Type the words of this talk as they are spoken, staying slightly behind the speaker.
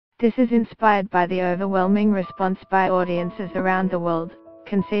This is inspired by the overwhelming response by audiences around the world,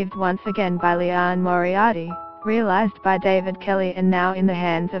 conceived once again by Liane Moriarty, realized by David Kelly and now in the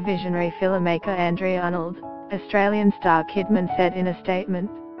hands of visionary filmmaker Andrea Arnold, Australian star Kidman said in a statement.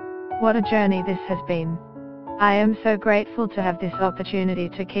 "What a journey this has been. I am so grateful to have this opportunity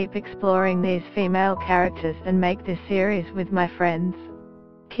to keep exploring these female characters and make this series with my friends."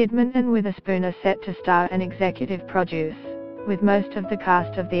 Kidman and Witherspoon are set to star and executive produce, with most of the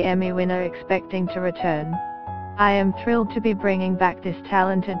cast of the Emmy winner expecting to return. "I am thrilled to be bringing back this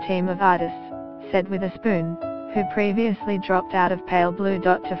talented team of artists," said Witherspoon, who previously dropped out of Pale Blue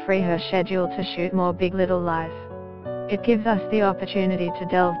Dot to free her schedule to shoot more Big Little Lies. "It gives us the opportunity to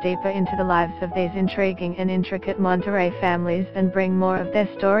delve deeper into the lives of these intriguing and intricate Monterey families and bring more of their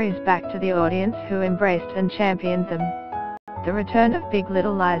stories back to the audience who embraced and championed them." The return of Big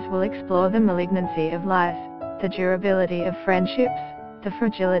Little Lies will explore the malignancy of lies, the durability of friendships, the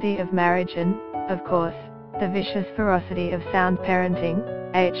fragility of marriage and, of course, the vicious ferocity of sound parenting,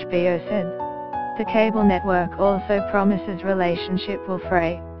 HBO said. The cable network also promises relationship will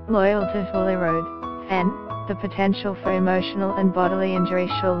fray, loyalties will erode, and the potential for emotional and bodily injury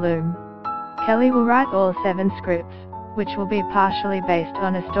shall loom. Kelly will write all 7 scripts, which will be partially based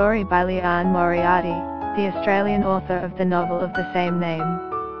on a story by Liane Moriarty, the Australian author of the novel of the same name.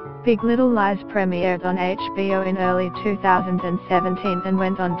 Big Little Lies premiered on HBO in early 2017 and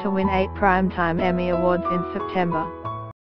went on to win 8 Primetime Emmy Awards in September.